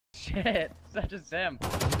shit. Such a simp.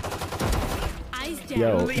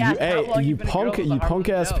 Yo, you punk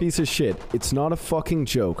ass piece of shit. It's not a fucking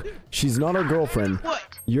joke. She's not our girlfriend. What?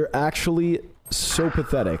 You're actually so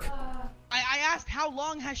pathetic. I asked how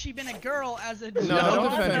long has she been a girl as a... No,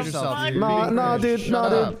 don't defend yourself. Nah,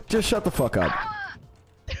 dude. Just shut the fuck up.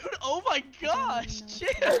 Dude, oh my gosh,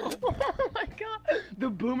 chill. Oh my god. The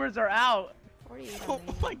boomers are out. Oh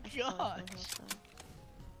my gosh.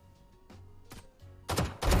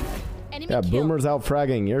 Yeah, boomers out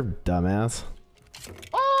fragging. You're dumbass.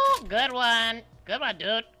 Oh, good one. Good one,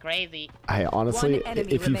 dude. Crazy. Hey, honestly,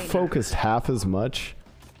 if he focused half as much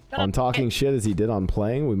on talking shit as he did on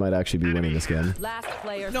playing, we might actually be winning this game. Last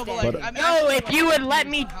player No, but standing. like, No, if you would let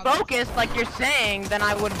me focus like you're saying, then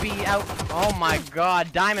I would be out. Oh my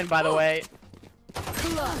god. Diamond, by the way.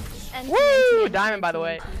 Woo! Diamond, by the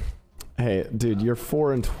way. Hey, dude, you're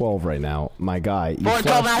 4 and 12 right now, my guy. 4 and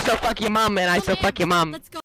 12, and I still fuck your mom, man. I still fuck your mom.